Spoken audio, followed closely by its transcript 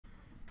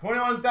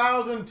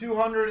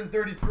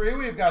21,233.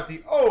 We've got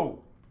the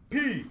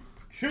O-Pee-Chee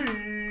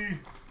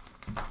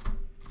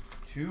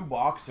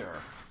 2-boxer.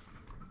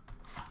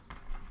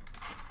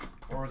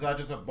 Or was that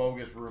just a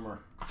bogus rumor?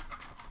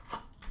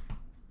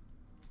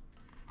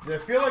 I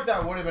feel like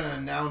that would have been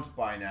announced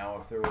by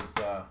now if there was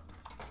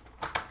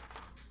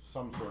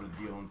some sort of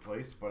deal in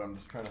place, but I'm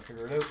just trying to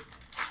figure it out.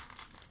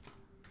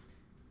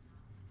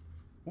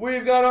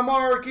 We've got a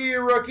marquee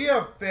rookie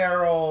of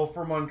Farrell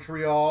for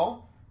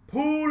Montreal,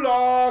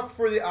 Pulock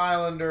for the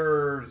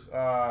Islanders,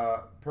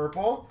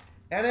 purple,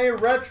 and a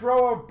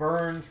retro of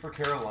Burns for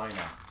Carolina.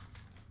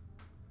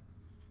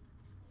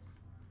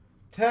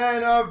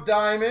 10 of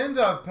Diamonds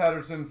of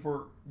Pettersson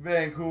for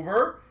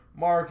Vancouver,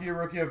 marquee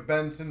rookie of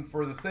Benson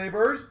for the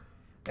Sabres,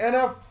 and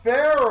a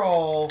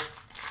Farrell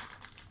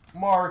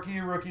marquee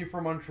rookie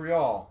for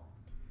Montreal.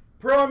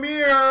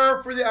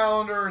 Premier for the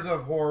Islanders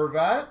of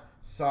Horvat,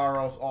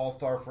 Saros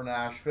All-Star for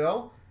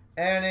Nashville,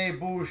 and a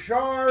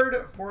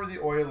Bouchard for the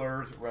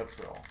Oilers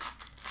retro.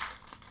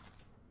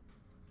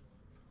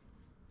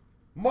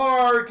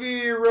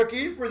 Marquee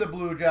rookie for the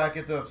Blue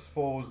Jackets of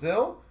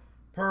Svozil,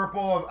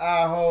 purple of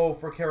Aho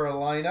for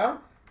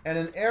Carolina, and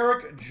an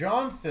Eric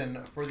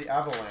Johnson for the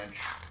Avalanche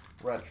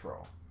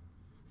retro.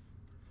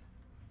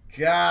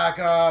 Jack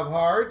of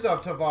Hearts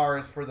of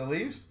Tavares for the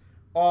Leafs,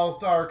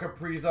 All-Star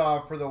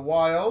Kaprizov for the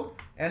Wild,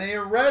 and a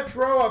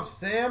retro of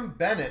Sam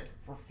Bennett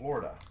for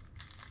Florida.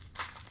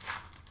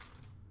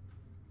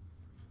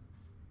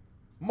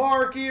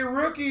 Marquee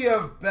rookie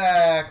of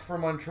Beck for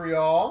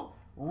Montreal,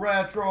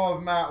 retro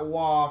of Matt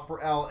Waugh for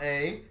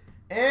LA,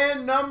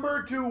 and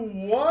number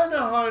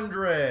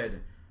 /100,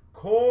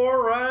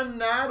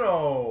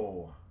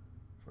 Coronado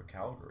for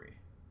Calgary.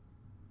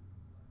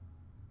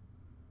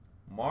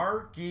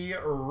 Marquee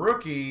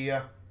rookie,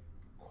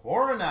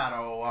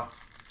 Coronado.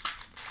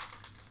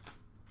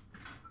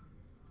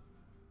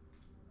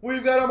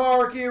 We've got a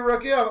marquee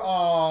rookie of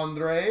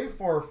Andre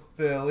for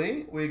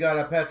Philly. We got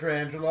a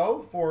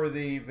Pietrangelo for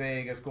the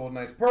Vegas Golden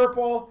Knights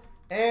purple.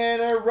 And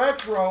a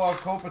retro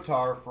of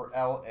Kopitar for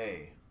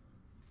LA.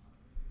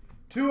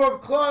 2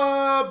 of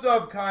clubs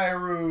of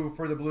Kyrou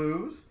for the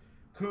Blues.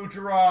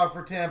 Kucherov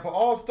for Tampa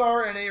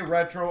All-Star. And a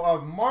retro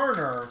of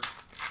Marner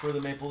for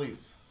the Maple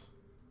Leafs.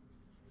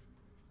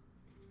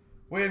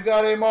 We've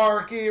got a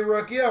marquee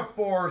rookie of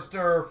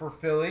Forster for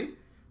Philly.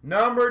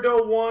 Number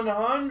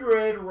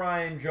 /100,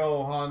 Ryan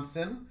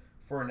Johansson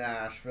for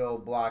Nashville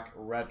Black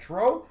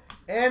retro.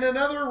 And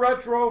another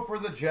retro for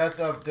the Jets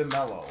of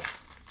DeMello.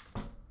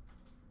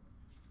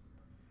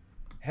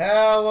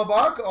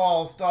 Hellebuck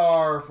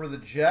All-Star for the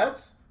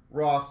Jets.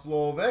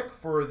 Roslovic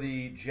for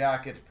the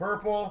Jackets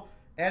purple.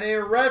 And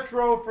a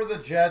retro for the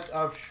Jets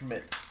of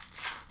Schmidt.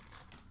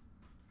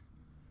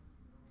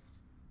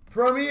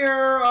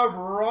 Premier of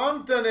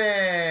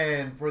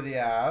Rantanen for the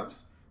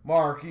Avs.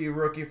 Marquee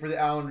rookie for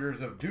the Islanders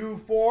of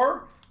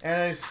Dufour.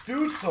 And a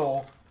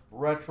Stützle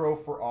retro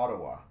for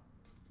Ottawa.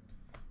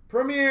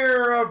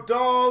 Premier of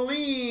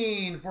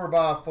Dahlin for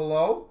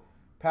Buffalo.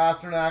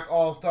 Pasternak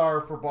All-Star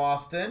for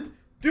Boston.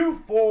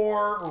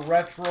 Dufour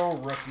retro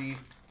rookie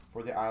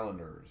for the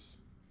Islanders.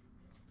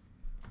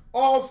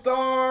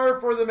 All-Star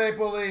for the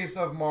Maple Leafs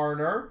of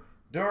Marner.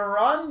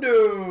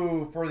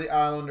 Durandu for the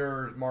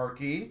Islanders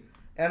marquee.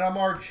 And a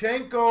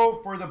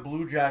Marchenko for the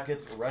Blue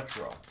Jackets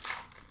retro.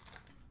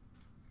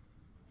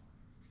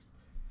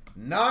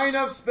 9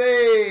 of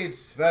Spades,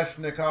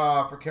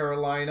 Svechnikov for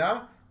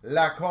Carolina.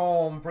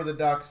 Lacombe for the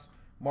Ducks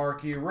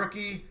marquee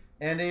rookie.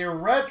 And a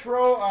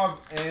retro of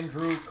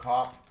Andrew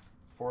Kopp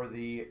for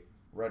the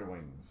Red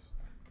Wings.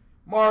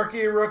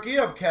 Marquee rookie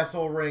of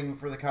Kesselring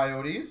for the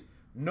Coyotes.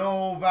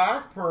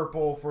 Novak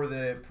purple for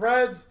the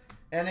Preds.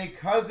 And a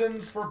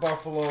Cousins for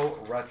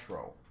Buffalo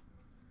retro.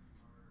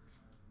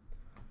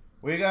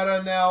 We got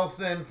a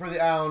Nelson for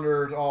the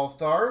Islanders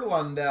All-Star.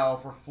 Lundell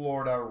for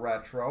Florida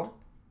retro.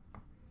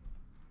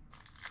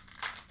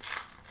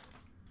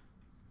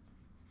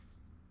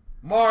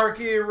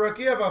 Marquee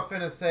rookie of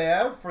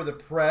Afanaseyev for the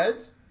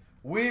Preds.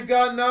 We've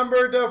got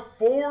number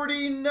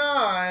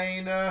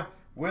 /49,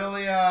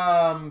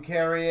 William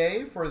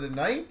Carrier for the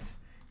Knights.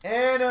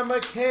 And a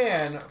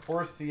McCann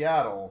for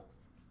Seattle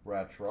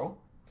retro.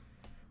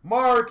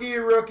 Marquee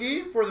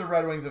rookie for the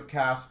Red Wings of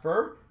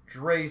Casper.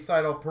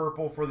 Draisaitl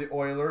purple for the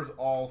Oilers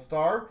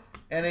All-Star.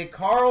 And a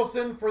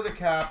Carlson for the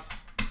Caps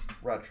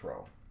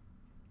retro.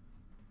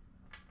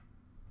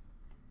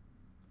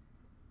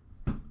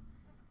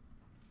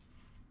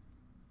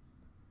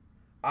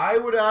 I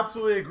would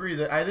absolutely agree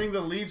that I think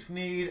the Leafs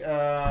need,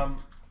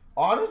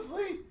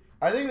 honestly,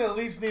 I think the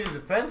Leafs need a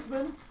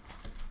defenseman,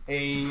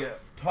 a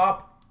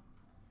top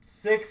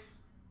 6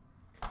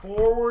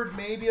 forward,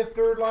 maybe a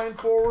third-line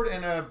forward,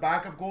 and a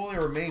backup goalie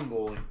or a main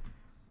goalie.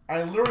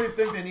 I literally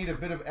think they need a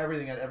bit of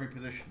everything at every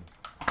position.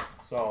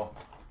 So,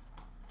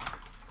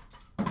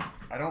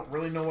 I don't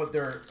really know what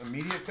their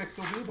immediate fix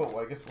will be, but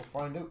I guess we'll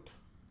find out.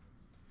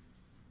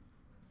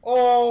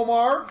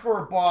 Allmark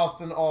for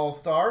Boston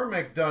All-Star.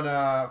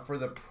 McDonough for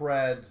the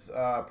Preds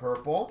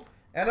purple.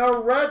 And a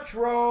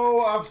retro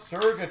of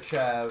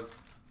Sergachev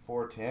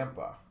for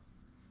Tampa.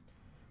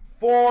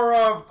 4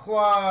 of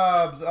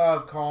clubs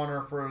of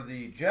Connor for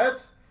the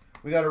Jets.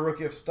 We got a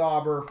rookie of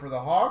Stauber for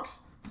the Hawks.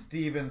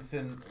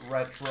 Stevenson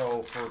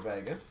retro for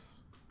Vegas.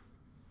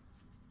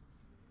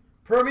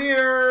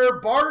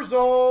 Premier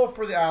Barzal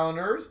for the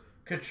Islanders.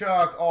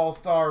 Kachuk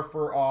All-Star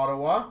for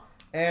Ottawa.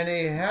 And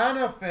a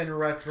Hanifin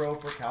retro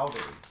for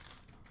Calgary.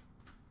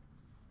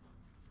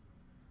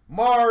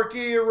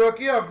 Marquee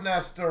rookie of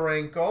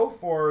Nestorenko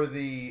for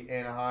the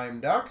Anaheim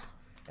Ducks.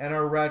 And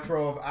a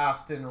retro of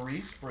Aston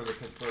Reese for the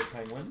Pittsburgh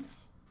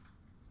Penguins.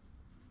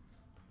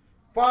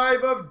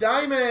 5 of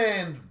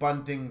Diamond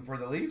Bunting for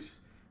the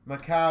Leafs.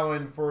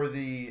 McCowan for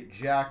the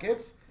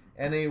Jackets.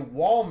 And a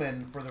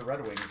Wallman for the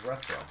Red Wings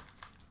retro.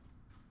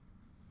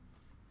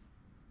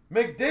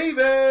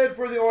 McDavid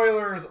for the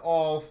Oilers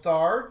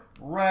All-Star.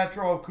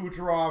 Retro of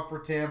Kucherov for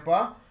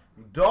Tampa.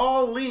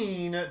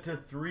 Darlene to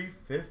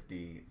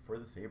 350 for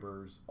the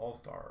Sabres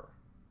All-Star.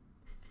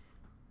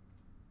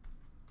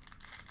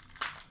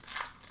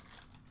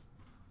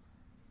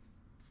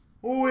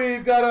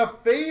 We've got a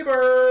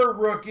Faber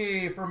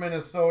rookie for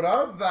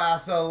Minnesota.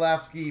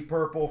 Vasilevsky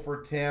purple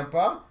for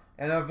Tampa.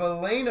 And a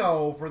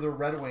Veleno for the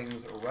Red Wings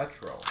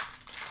retro.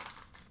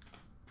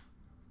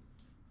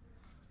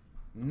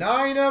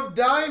 9 of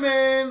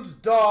Diamonds.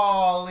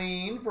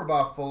 Darlene for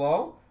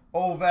Buffalo.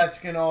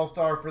 Ovechkin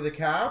All-Star for the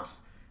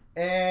Caps.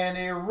 And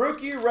a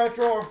rookie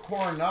retro of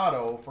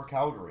Coronado for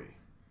Calgary.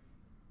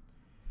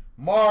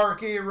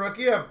 Marquee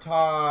rookie of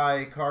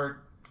Ty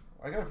Cart.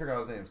 I gotta figure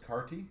out his name.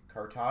 Carty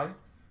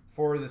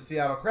for the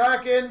Seattle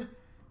Kraken.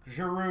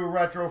 Giroux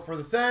retro for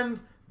the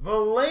Sens.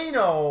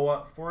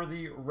 Veleno for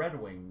the Red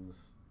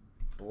Wings.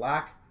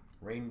 Black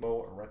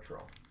Rainbow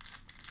retro.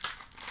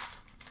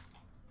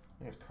 I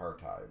think it's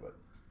Carty, but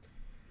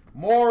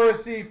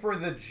Morrissey for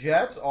the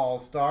Jets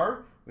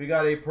All-Star. We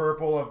got a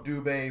purple of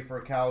Dubé for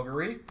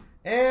Calgary.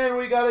 And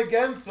we got a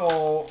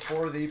Gensel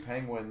for the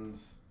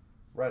Penguins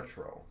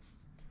retro.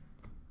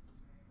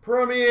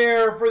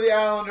 Premier for the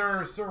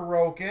Islanders,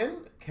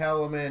 Sorokin.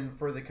 Kellerman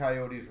for the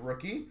Coyotes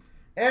rookie.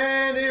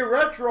 And a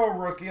retro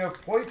rookie of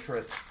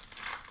Poitras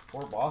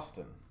for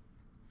Boston.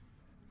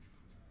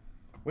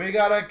 We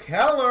got a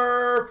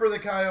Keller for the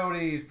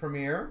Coyotes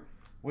Premier.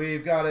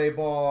 We've got a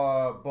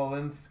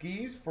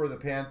Bolinskis for the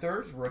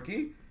Panthers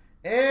rookie.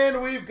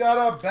 And we've got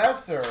a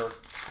Besser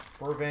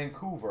for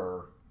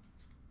Vancouver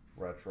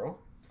retro.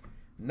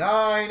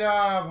 9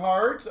 of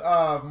Hearts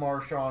of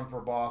Marchand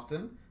for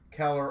Boston.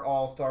 Keller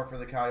All-Star for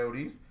the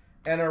Coyotes.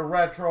 And a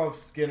retro of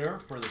Skinner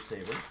for the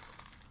Sabres.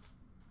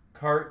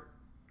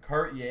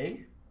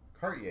 Cartier,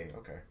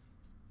 okay.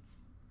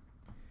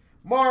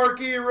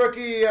 Marquee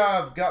rookie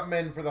of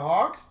Gutman for the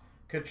Hawks.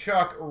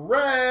 Kachuk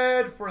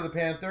red for the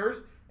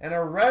Panthers. And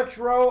a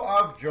retro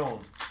of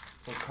Jones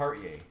for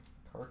Cartier.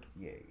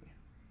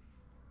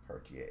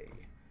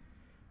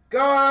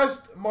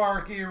 Gust,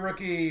 marquee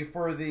rookie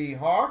for the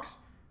Hawks.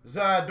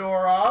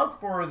 Zadorov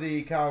for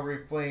the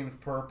Calgary Flames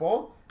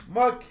purple.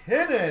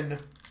 McKinnon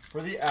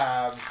for the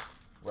Avs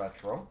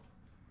retro.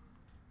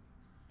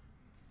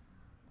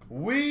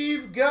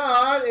 We've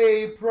got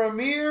a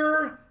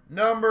Premier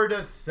number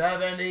to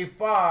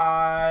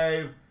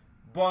 75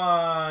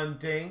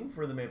 Bunting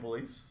for the Maple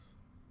Leafs.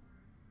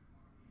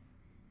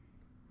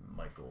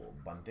 Michael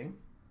Bunting.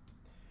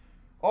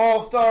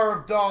 All-Star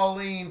of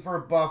Darlene for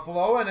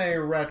Buffalo and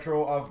a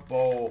retro of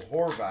Bo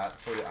Horvat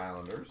for the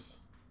Islanders.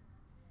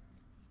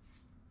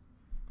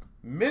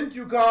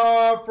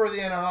 Mintukov for the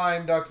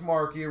Anaheim Ducks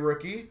marquee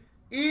rookie.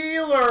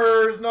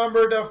 Ehlers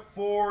number to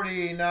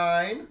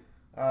 49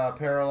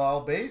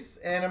 parallel base.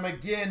 And a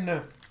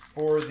McGinn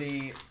for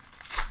the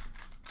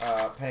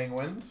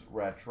Penguins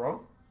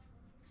retro.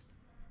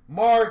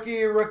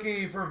 Marquee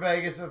rookie for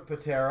Vegas of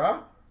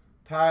Patera.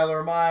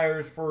 Tyler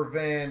Myers for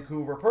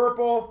Vancouver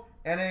purple.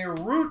 And a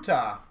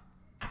Ruta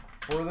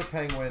for the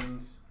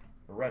Penguins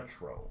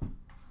retro.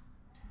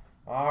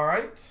 All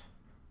right.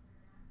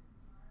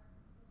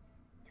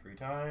 3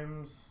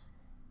 times.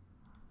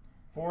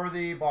 For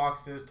the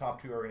boxes,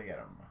 top 2 are going to get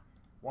them.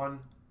 1,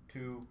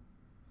 2,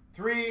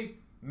 3.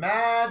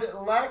 Mad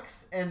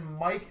Lex and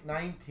Mike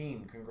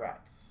 19.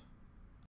 Congrats.